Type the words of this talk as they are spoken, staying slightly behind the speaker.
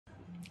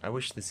I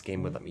wish this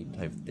game would let me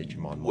play with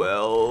Digimon more.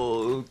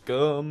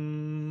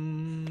 Welcome.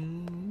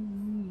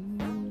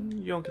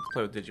 You don't get to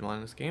play with Digimon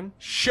in this game.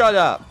 Shut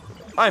up!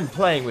 I'm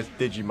playing with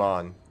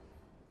Digimon.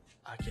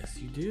 I guess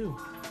you do.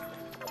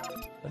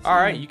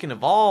 Alright, you can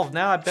evolve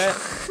now, I bet.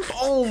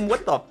 Boom!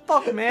 What the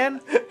fuck,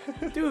 man?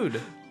 Dude,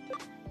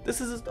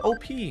 this is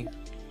OP.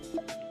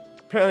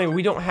 Apparently,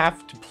 we don't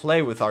have to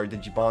play with our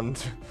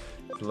Digimon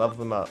to level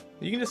them up.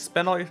 You can just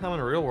spend all your time in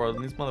the real world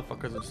and these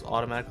motherfuckers will just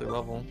automatically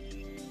level.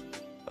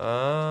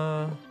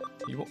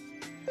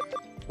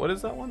 What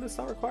is that one that's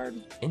not required?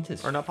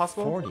 Or not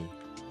possible? 40.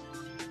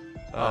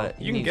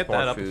 You can get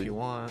that up if you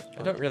want.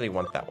 I don't really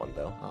want that one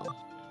though. Oh.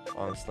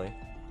 Honestly.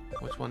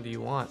 Which one do you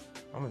want?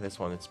 I want this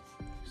one. It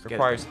Just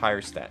requires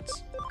higher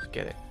stats. Just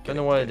get it. Don't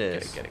know what it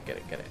is. Get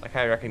it. Like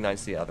I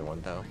recognize the other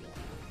one though.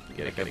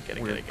 Get it.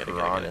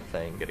 Piranha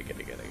thing. Get it.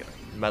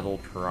 Metal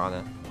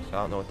piranha. So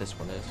I don't know what this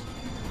one is.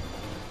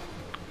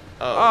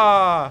 Oh.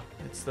 Ah!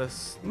 It's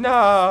this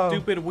No!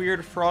 stupid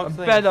weird frog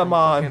thing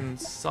Betamon. from fucking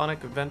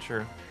Sonic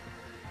Adventure.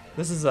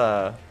 This is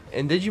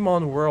in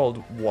Digimon World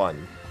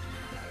 1.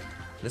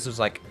 This was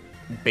like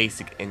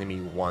basic enemy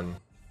 1.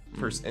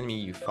 First enemy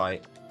you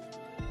fight.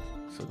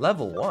 So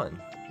level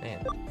 1.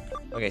 Man.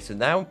 Okay, so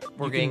now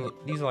we're getting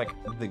these are like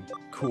the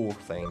cool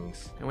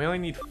things. And we only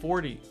need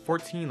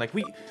 14. Like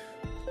we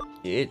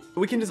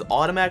can just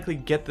automatically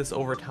get this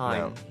over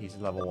time. No, he's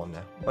level 1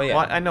 now. Oh yeah.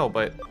 Well, I know,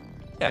 but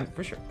yeah,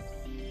 for sure.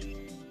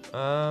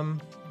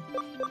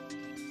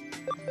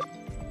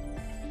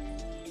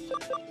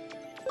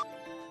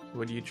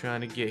 What are you trying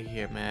to get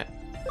here, Matt?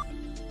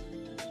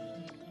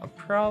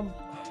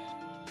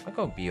 I'll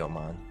go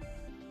Biomon.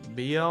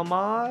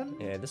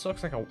 Biomon? Yeah, this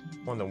looks like one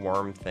of the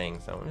worm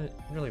things. I don't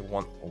really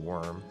want a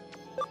worm.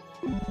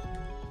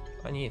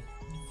 I need to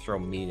throw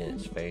meat in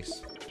its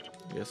face.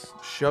 Yes.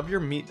 Shove your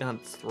meat down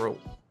its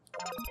throat.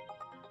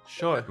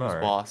 Show it who's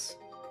boss.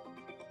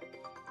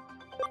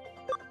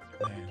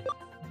 Man.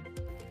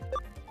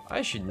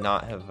 I should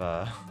not have,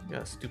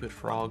 Yeah, stupid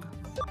frog.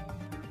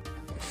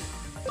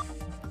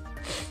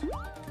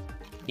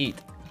 Eat.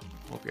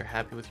 Hope you're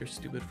happy with your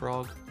stupid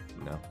frog.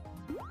 No.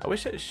 I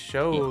wish it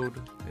showed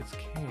its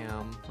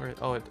cam. Where,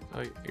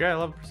 you're at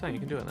 11%. You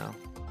can do it now.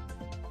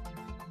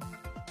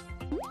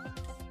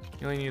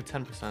 You only need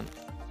 10%.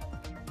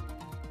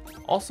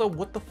 Also,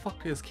 what the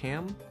fuck is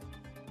cam?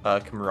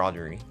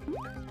 Camaraderie.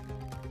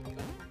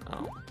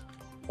 Oh.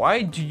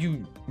 Why do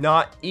you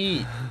not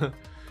eat?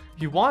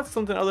 He wants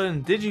something other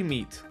than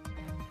Digimeat.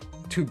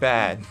 Too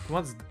bad. He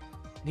wants.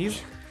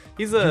 He's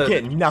You a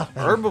get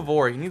nothing.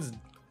 herbivore. He needs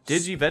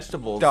Digi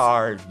vegetables.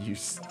 Starve, you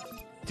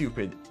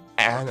stupid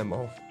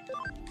animal.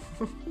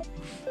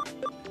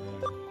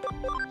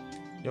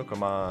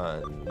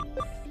 Yokomon.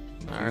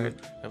 Alright,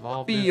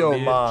 evolve.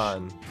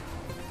 Biomon.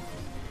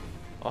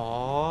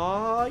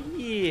 Oh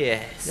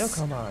yes.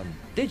 Yokomon.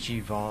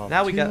 Digivolve.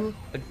 Now we got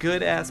a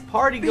good ass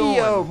party going.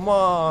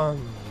 Biomon.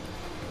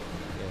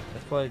 Yeah,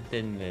 that's what it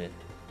did in the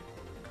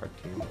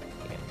cartoon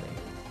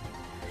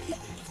anime.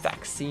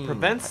 Vaccine.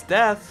 Prevents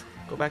death.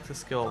 Go back to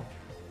skill.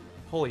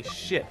 Holy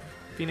shit.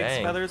 Phoenix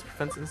Dang. feathers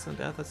prevents instant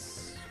death.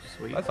 That's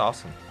sweet. That's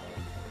awesome.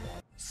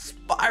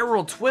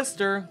 Spiral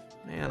twister.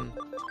 Man.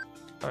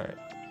 Alright.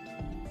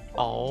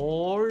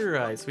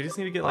 Alright. So we just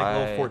need to get like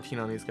level 14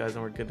 on these guys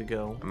and we're good to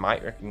go. I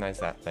might recognize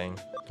that thing.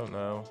 Don't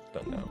know.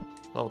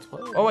 Level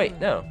 12. Oh wait,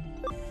 no.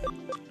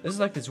 This is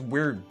like this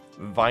weird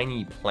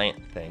viney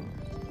plant thing.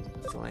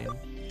 That's lame.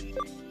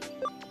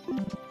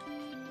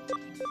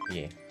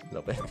 Yeah, a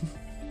little bit.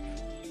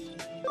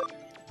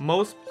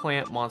 Most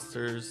plant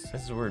monsters.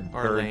 This is a weird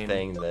Are bird lame.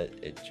 thing that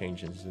it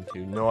changes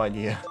into. No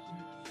idea.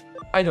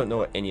 I don't know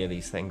what any of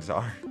these things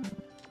are.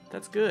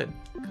 That's good,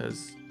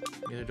 because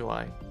neither do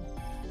I.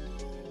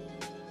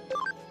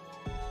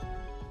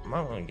 I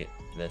might want to get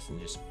this and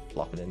just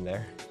plop it in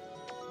there.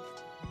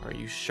 Are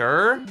you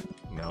sure?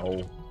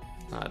 No.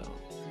 I don't.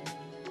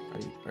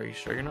 Are you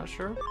sure you're not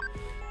sure?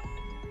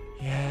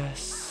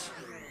 Yes.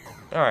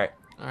 Alright.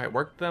 Alright,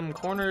 work them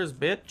corners,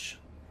 bitch.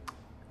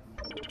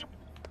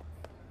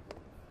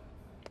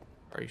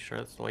 Are you sure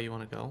that's the way you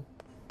want to go?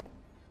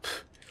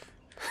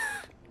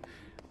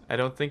 I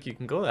don't think you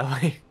can go that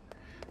way.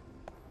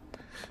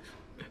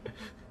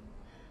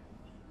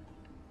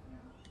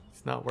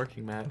 It's not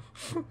working, Matt.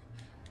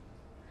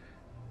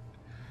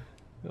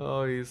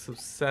 Oh, he's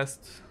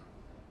obsessed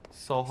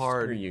so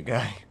hard. Screw you,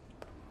 guy.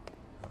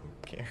 I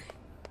don't care.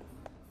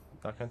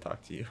 Not gonna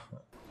talk to you.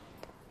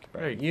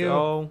 There you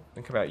go.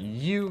 Don't care about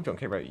you. Don't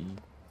care about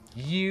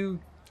you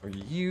or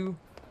you.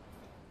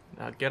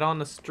 Now get on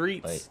the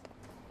streets.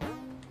 Wait.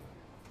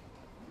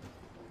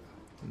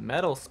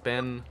 Metal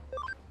spin.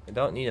 I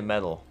don't need a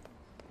medal.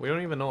 We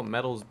don't even know what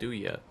metals do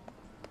yet.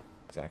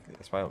 Exactly.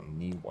 That's why I don't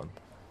need one.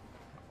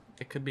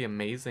 It could be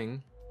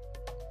amazing.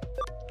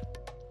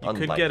 You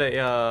Unlike. could get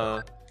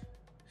a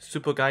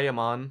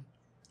Supagayamon.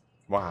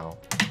 Wow.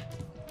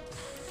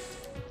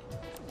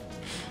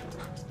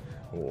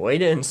 Way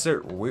to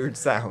insert weird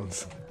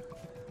sounds.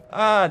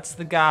 Ah, it's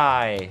the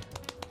guy.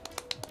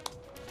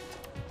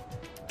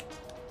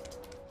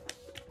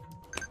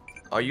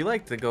 Oh, you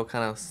like to go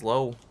kind of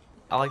slow.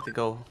 I like to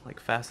go like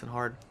fast and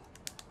hard.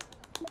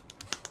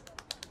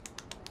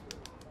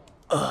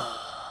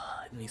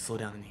 And you slow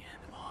down in the end.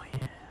 Oh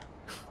yeah.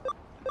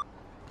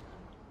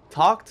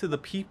 Talk to the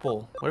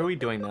people. What are we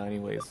doing now,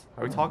 anyways?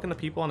 Are we talking to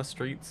people on the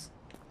streets?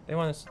 They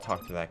want us to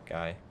talk to that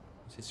guy.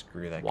 Let's just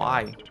screw that guy.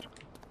 Why?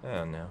 I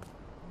don't know.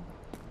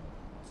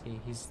 See,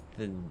 he's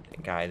the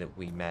guy that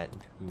we met,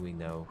 who we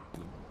know,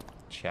 who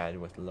chatted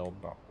with a little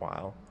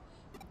while.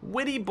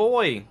 Witty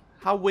boy.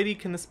 How witty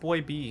can this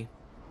boy be?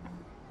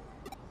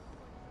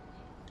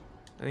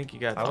 I think you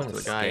gotta I talk want to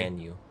to the guy. scan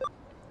you.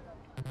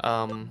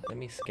 Let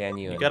me scan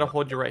you. You gotta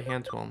hold your right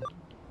hand to him.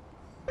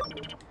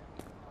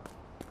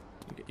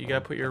 You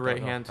gotta put your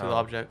right hand to the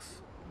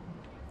objects.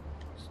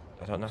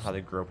 I don't know how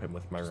to grope him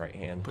with my right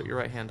hand. Put your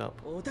right hand up.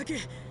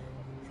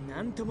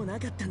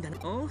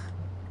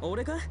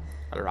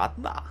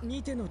 Rata.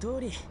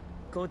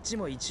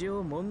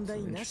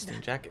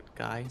 Interesting jacket,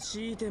 guy.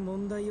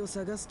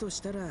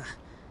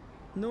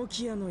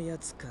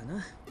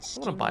 I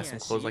wanna buy some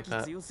clothes like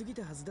that.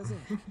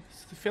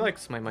 I feel like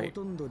somebody might,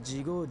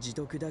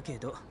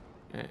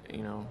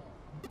 you know.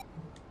 I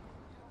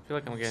feel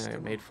like I'm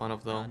getting made fun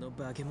of though.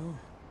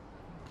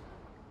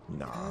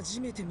 Nah.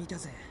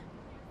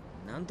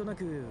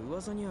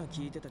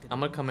 I'm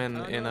gonna come in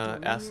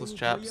assless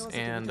chaps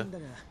and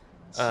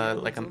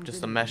like I'm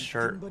just a mesh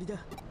shirt.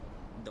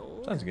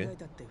 Sounds good.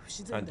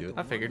 I'd do it.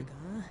 I figured.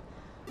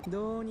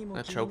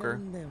 A choker.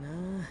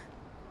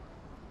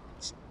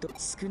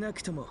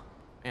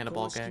 And a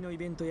ball gag.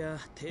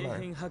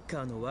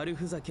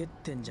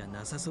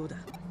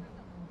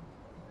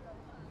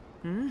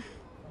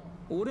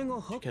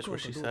 Catch what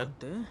she said?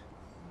 Did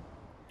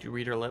you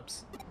read her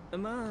lips?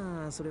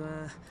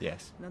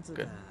 Yes.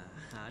 Good.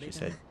 She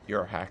said,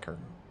 "You're a hacker."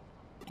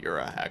 You're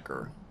a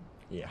hacker.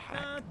 Yeah,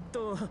 hack.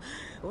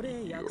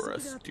 You're a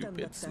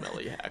stupid,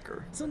 smelly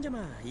hacker.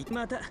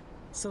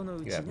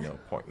 You have no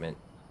appointment.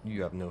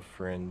 You have no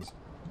friends.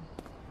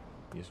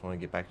 You just want to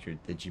get back to your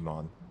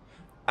Digimon.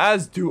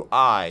 As do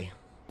I.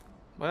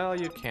 Well,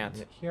 you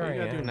can't. Here what do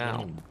you gotta do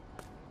now?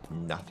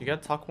 Nothing. You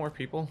gotta talk more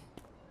people.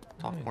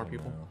 Talk more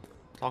people. know.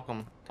 Talk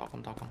them. Talk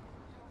them. Talk them.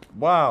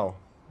 Wow.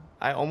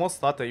 I almost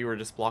thought that you were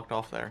just blocked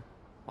off there.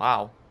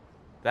 Wow.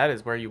 That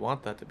is where you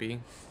want that to be.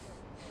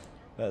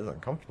 That is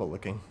uncomfortable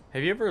looking.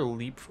 Have you ever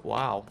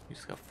Wow. You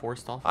just got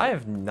forced off? I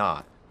have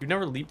not. You've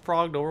never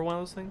leapfrogged over one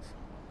of those things?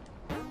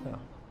 No.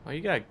 Oh,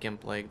 you got a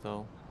gimp leg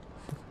though.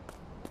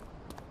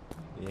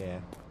 Yeah,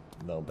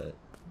 a little bit.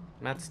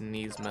 Matt's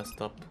knees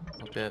messed up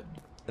a bit.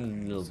 A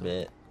little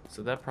bit.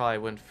 So that probably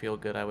wouldn't feel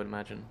good, I would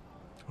imagine.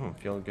 I wouldn't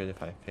feel good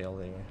if I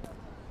failed anyway.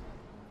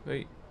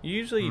 But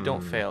usually you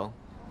don't fail.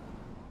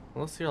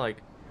 Unless you're like,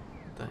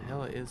 what the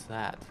hell is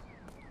that?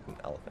 An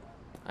elephant.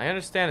 I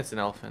understand it's an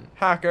elephant,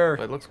 Hacker!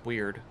 but it looks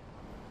weird.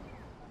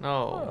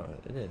 No. Oh,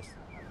 it is.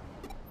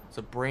 It's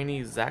a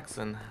brainy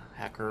Zaxxon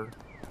hacker.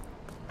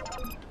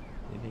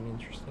 Anything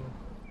interesting?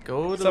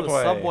 Go to the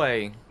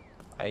subway.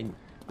 I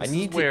This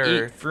need is where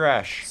to eat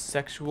fresh.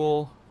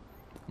 Sexual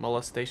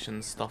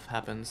molestation stuff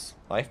happens.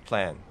 Life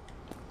plan.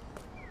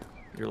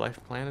 Your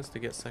life plan is to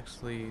get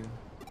sexually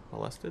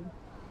molested?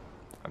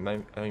 I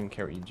don't even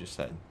care what you just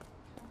said.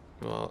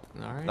 Well,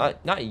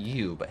 alright. Not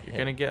you, but You're him.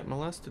 gonna get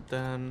molested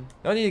then.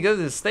 I need to go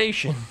to the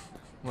station.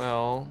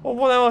 Well,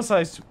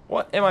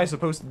 What am I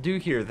supposed to do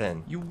here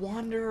then? you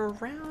wander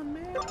around,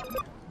 man.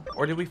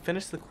 Or did we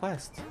finish the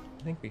quest?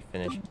 I think we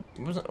finished.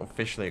 It wasn't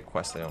officially a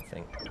quest, I don't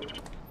think.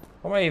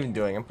 What am I even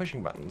doing? I'm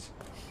pushing buttons.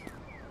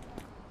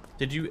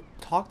 Did you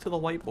talk to the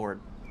whiteboard?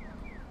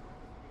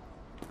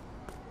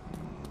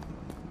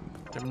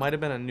 There might have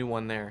been a new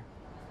one there.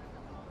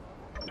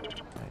 I don't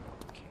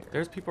care.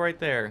 There's people right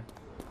there.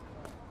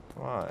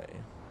 Why?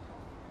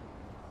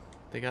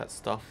 They got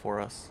stuff for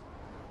us.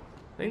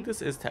 I think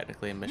this is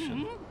technically a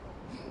mission.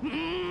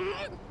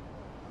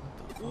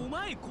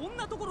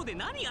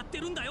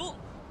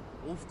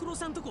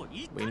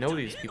 We know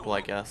these people,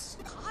 I guess.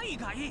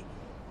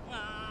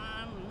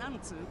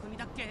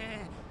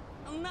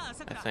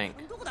 I think.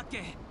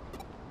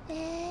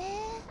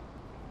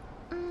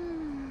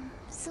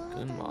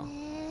 Gunma.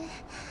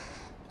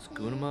 Is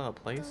Gunma a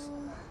place?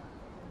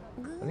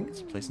 I think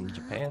it's a place in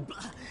Japan.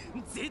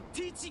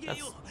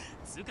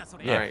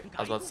 Yeah. Alright,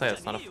 I was about to say,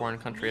 it's not a foreign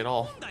country at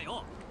all.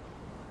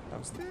 That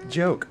was a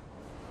joke.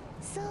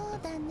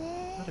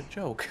 Not a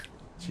joke.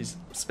 She's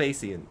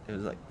spacey and it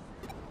was like...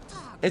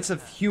 It's a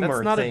humor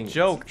That's not thing. a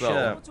joke, Shut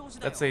though. up.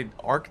 That's a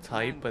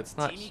archetype, but it's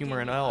not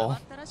humor at all.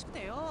 Being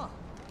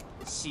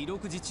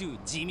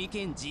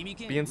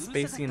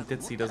spacey and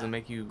ditzy doesn't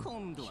make you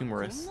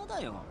humorous.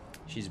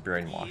 She's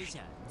brainwashed.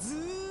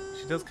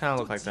 She does kind of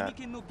look like that.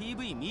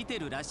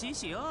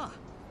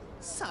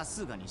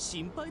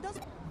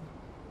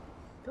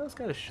 Those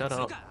gotta shut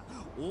up.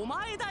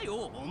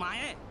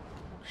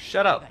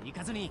 Shut up!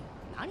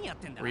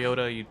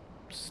 Ryota, you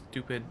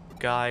stupid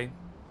guy.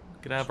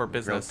 Get out of our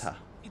business. Ryota.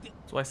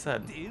 That's what I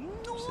said. You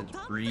said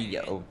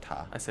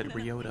Ryota. I said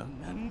Ryota.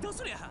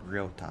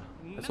 Ryota.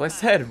 That's what I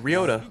said,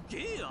 Ryota.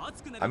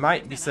 I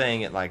might be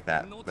saying it like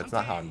that, but it's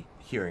not how I'm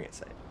hearing it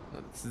say.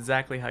 That's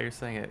exactly how you're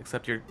saying it,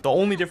 except the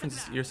only difference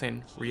is you're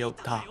saying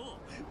Ryota.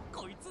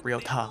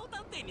 Ryota.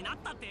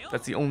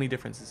 That's the only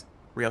difference is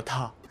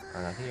Ryota.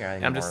 I think you're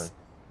adding I'm more. just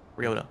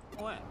Ryota.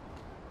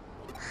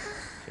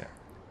 Yeah.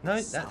 No,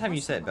 that time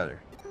you said it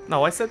better.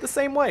 No, I said the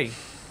same way.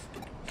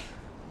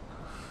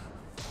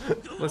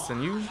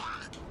 Listen, you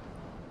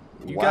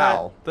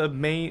Wow. got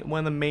one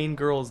of the main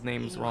girls'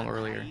 names wrong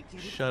earlier.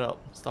 Shut up.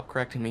 Stop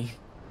correcting me.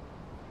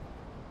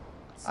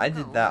 I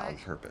did that on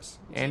purpose.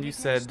 And you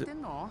said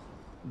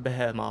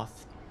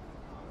behemoth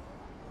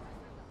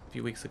a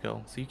few weeks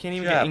ago, so you can't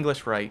even get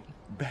English right.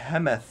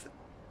 Behemoth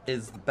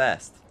is the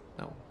best.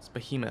 No, it's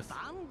behemoth.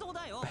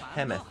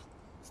 Behemoth.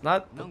 It's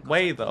not the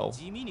way though.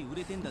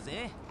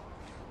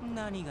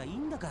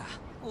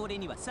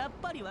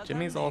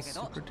 Jimmy's all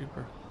super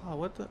duper. Oh,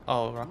 what the?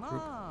 Oh, rock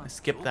group. I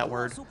skipped that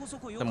word.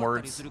 Them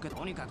words.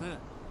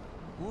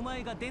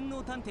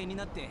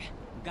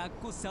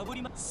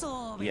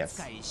 Yes.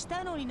 I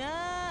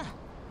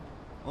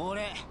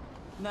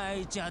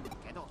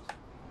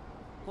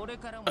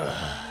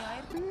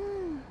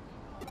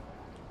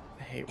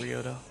hate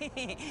Ryota.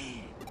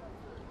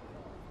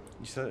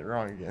 You said it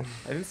wrong again.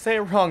 I didn't say it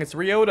wrong. It's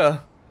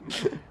Ryota.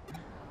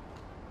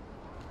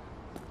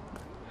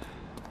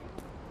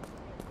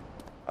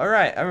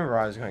 Alright, I remember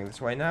I was going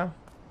this way now.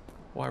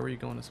 Why were you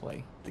going this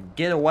way? To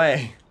get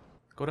away.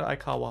 Go to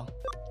Aikawa.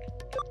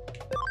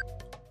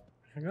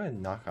 I'm going to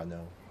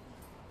Nakano.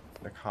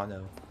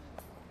 Nakano.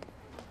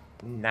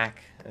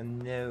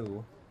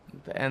 No.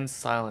 The end's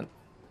silent.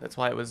 That's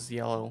why it was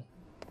yellow.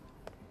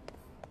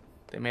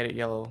 They made it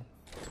yellow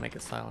to make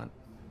it silent.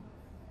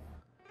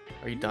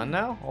 Are you done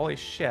now? Holy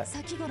shit.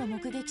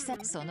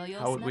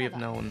 How would we have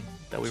known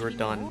that we were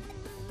done?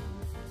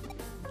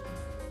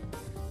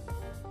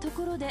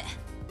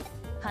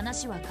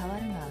 話は変わ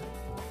るが、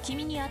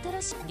君に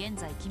新しい現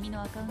在君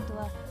のアカウント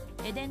は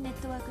エデンネッ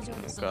トワーク上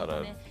のそのた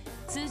め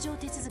通常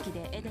手続き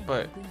でエデンにロ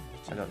グインで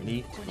きる。 I don't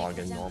need to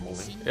log in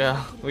normally. Yeah,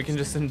 we can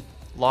just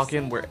log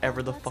in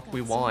wherever the fuck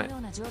we want. そのよ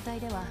うな状態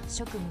では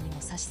職務に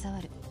も差し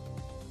障る。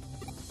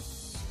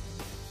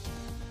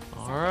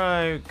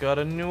 Alright, got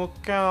a new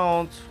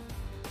account.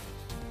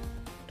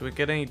 Do we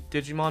get any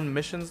Digimon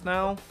missions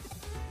now?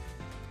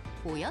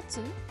 おやつ？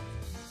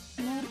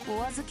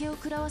お預けを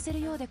食らわせ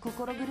るようで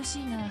心苦し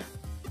いが、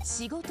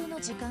仕事の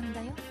時間だ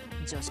よ、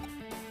女子。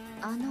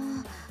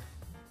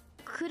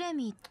クレ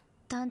ミ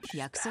探偵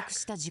約束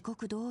した時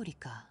刻通り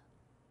か。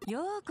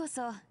ようこ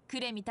そク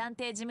レミ探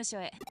偵事務所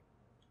へ。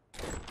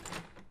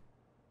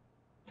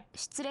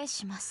失礼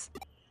します。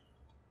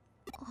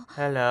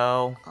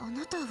Hello. あ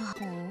なたは？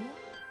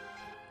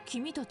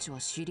君たちは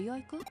知り合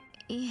いか？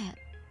いえ、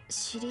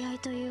知り合い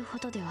というほ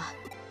どでは。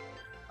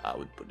I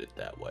would put it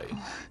that way.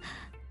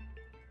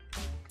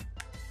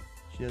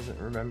 She doesn't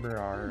remember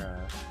our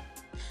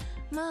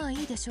まあい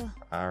いでしょう。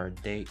 our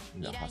date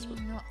in the hospital. 依頼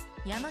人の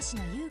山科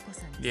優子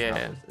さんです。 Yeah.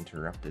 That was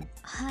interrupted.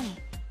 はい。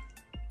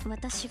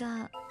私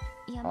が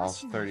All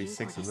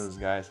 36 of those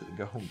guys had to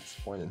go home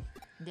disappointed.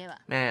 では、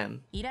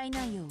 Man, 依頼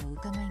内容を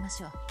伺いま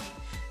しょう。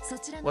そ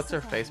ちらの what's her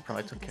ソファー face に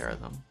probably おか took けく care だ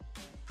of さい them.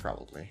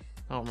 Probably.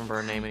 I don't remember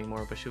her name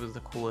anymore, but she was the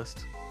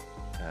coolest.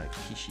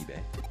 Kishibe.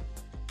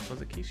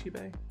 Was it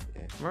Kishibe?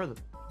 Yeah. I remember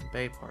the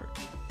Bay part.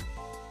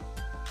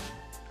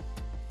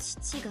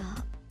 父が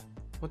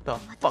What the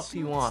fuck do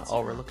you want?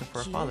 Oh, we're looking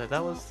for a father.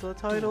 That was the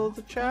title of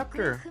the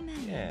chapter. 不明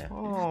に Yeah.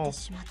 なって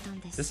しまったん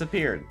です。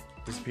 Disappeared.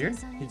 Disappeared?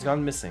 He's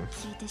gone missing.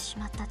 消えてし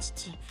まった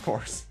父。 Of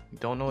course.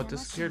 Don't know what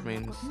disappeared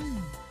means.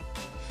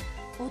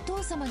 お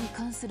父様に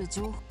関する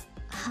情報。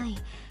はい。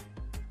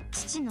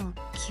父の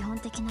基本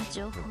的な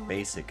情報。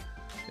 Basic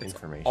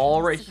information.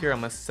 All right here,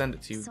 I'm gonna send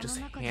it to you. Just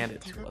hand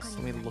it to us.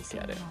 Let me look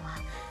at it.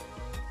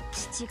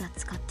 父が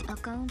使ってア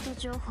カウント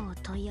情報を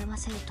問い合わ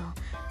せると、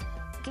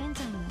現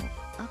在も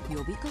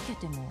呼びかけ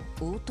ても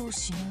応答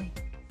しない。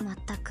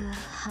全く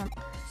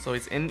So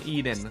he's in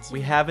Eden.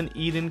 We have an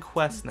Eden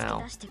quest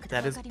now.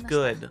 That is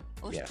good.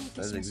 Yes,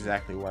 that is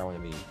exactly where I want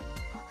to be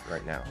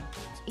right now.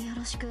 よ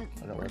ろしく。 I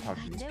don't want to talk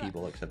to these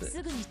people except す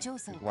it. ぐに調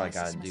査を What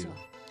開 I 始 gotta しましょ do. う。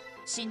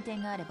進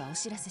展があればお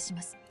知らせし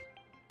ます。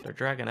 They're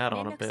dragging out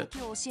連 on a 絡 bit.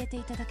 先を教えて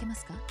いただけま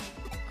すか？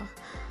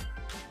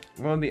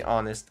 I'm gonna be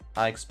honest,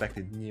 I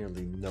expected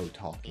nearly no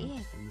talking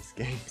in this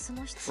game. そ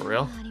の必 For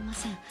要 real? はありま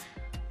せん。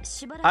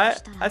しばら I've く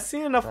したら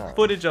seen enough Alright.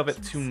 footage of it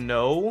to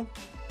know.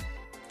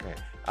 Okay.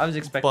 I was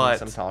expecting But-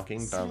 some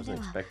talking, but I wasn't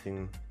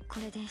expecting こ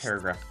れです。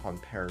 paragraph upon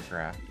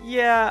paragraph.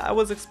 Yeah, I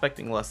was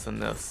expecting less than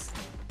this.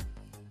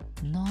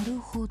 なる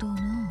ほど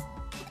な。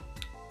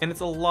 And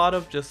it's a lot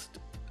of just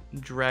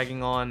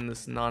dragging on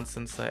this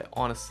nonsense that I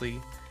honestly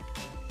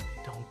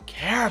don't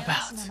care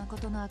about. 山科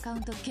誠のアカウ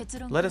ント結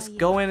論 Let us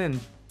go in and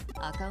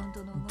アカウン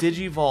トの動き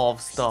Digivolve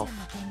不自然 stuff.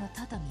 な点が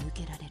多々見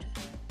受けられる。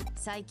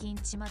最近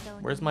巷を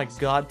Where's my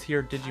god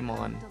tier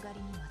Digimon?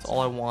 That's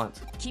all I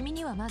want. 君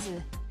にはま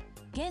ず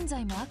現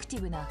在もアクテ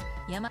ィブな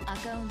山ア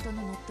カウント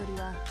の乗っ取り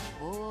は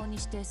往々に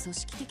して組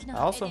織的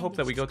な I also hope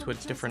that we go to a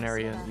different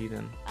area in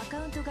Eden. アカ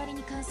ウント狩り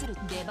に関する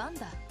出番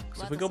だ。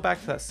 So if we go back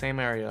to that same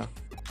area,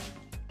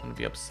 I'm gonna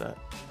be upset.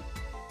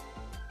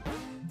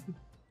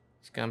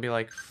 Let's gonna be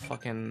like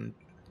fucking...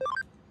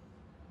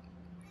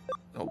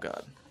 Oh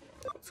god.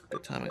 It's a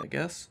good timing, I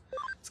guess.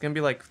 It's gonna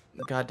be like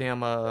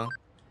goddamn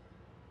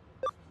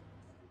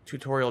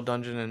tutorial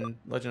dungeon in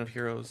Legend of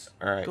Heroes.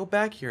 Alright. Go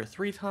back here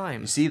 3 You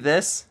times. see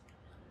this?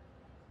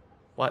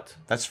 What?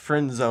 That's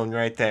friend zone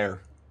right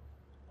there.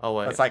 Oh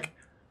wait. That's like,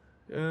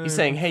 he's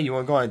saying, hey, you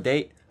want to go on a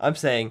date? I'm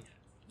saying,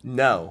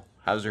 no.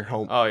 How's your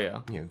home? Oh yeah.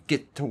 You know,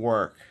 get to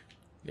work.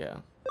 Yeah.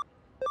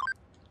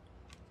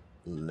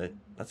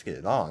 Let's get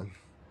it on.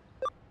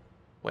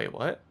 Wait,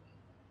 what?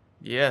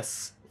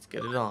 Yes. Let's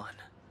get it on.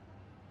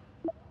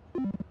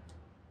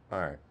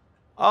 Alright.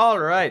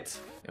 Alright.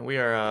 And we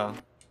are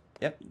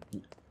Yep.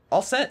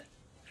 All set.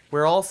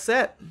 we're all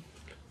set.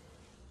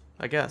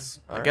 I guess.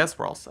 All I right. guess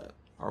we're all set.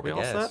 Are we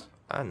all set?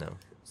 I know.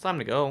 It's time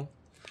to go.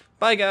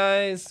 Bye,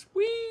 guys.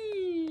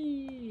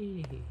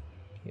 Whee!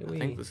 I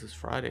think this is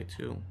Friday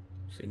too.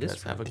 So you It is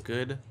guys have a Friday.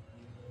 good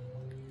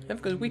Have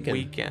a good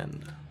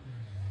weekend.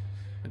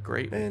 A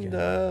great And,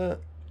 weekend.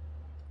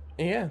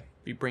 yeah.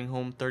 If you bring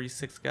home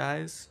 36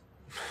 guys,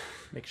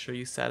 make sure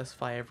you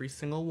satisfy every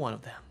single one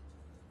of them.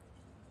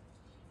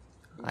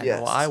 I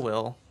know I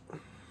will.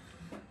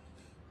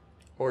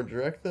 Or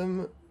direct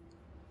them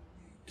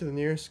to the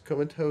nearest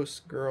comatose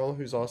girl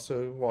who's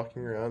also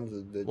walking around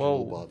the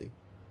digital body.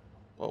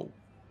 Whoa.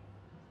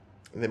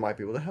 They might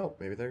be able to help.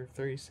 Maybe they're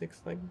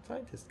 36 like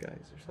scientist guys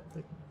or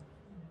something.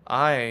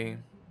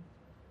 I'm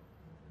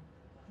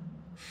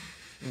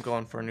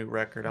going for a new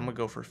record. I'm gonna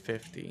go for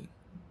 50.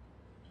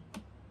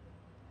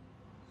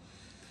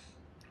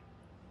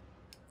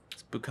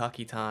 It's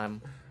bukkake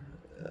time.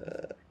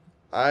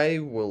 I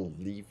will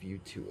leave you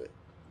to it.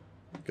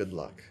 Good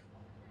luck.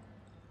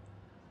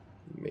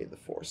 May the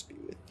force be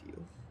with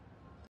you.